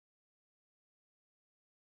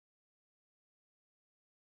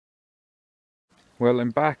Well,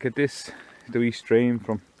 I'm back at this the wee stream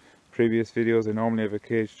from previous videos. I normally have a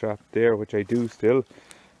cage trap there, which I do still,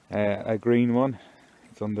 a green one.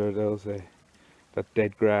 It's under those that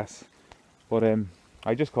dead grass. But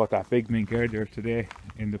I just caught that big mink earlier today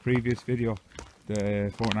in the previous video,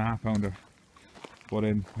 the 4.5 pounder. But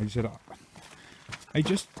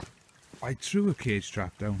I threw a cage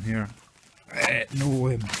trap down here.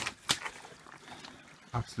 No,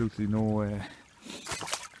 absolutely no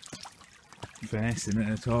finesse in it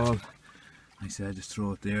at all. I said just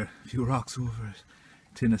throw it there, a few rocks over it,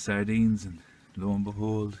 tin of sardines, and lo and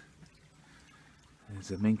behold,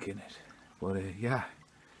 there's a mink in it. But yeah,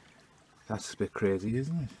 that's a bit crazy,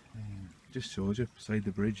 isn't it? Just shows you beside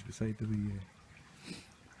the bridge, beside the wee.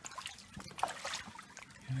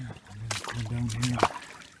 Yeah, and then going down here,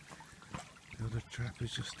 the other trap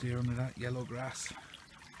is just there under that yellow grass.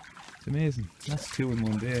 It's amazing. That's 2 in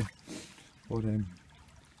one day. But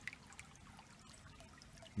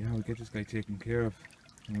yeah, we'll get this guy taken care of.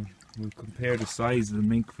 We'll compare the size of the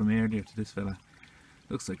mink from earlier to this fella.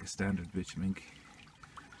 Looks like a standard bitch mink.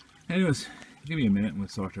 Anyways, give me a minute and we'll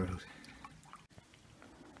sort her out.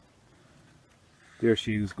 There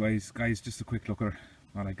she is, guys. Guys, just a quick look at her.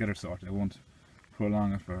 While I get her sorted, I won't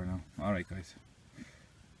prolong it for her now. Alright, guys.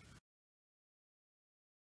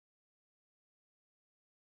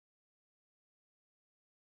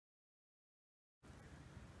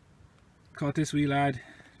 Caught this wee lad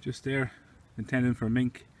just there, intending for a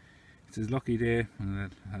mink. It's his lucky day, and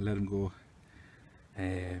I'll let him go.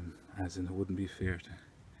 As in, it wouldn't be fair to.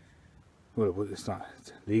 Well, it's not.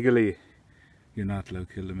 Legally, you're not allowed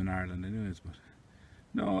to kill them in Ireland, anyways. But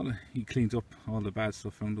no, he cleans up all the bad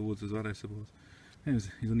stuff from the woods as well, I suppose. Anyways,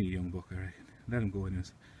 he's only a young buck, I reckon. Let him go,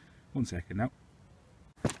 anyways. 1 second now.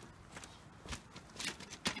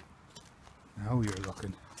 Now you're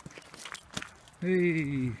looking.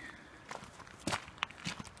 Hey.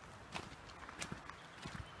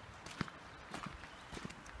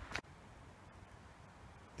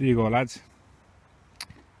 There you go, lads.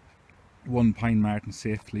 1 Pine Marten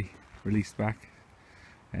safely released back.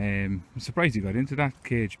 I'm surprised he got into that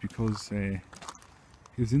cage because he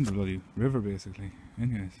was in the bloody river basically.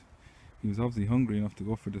 Anyways, he was obviously hungry enough to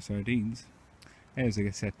go for the sardines. Anyways, I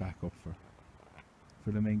get set back up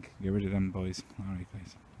for the mink. Get rid of them boys. Alright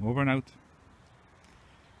guys, over and out.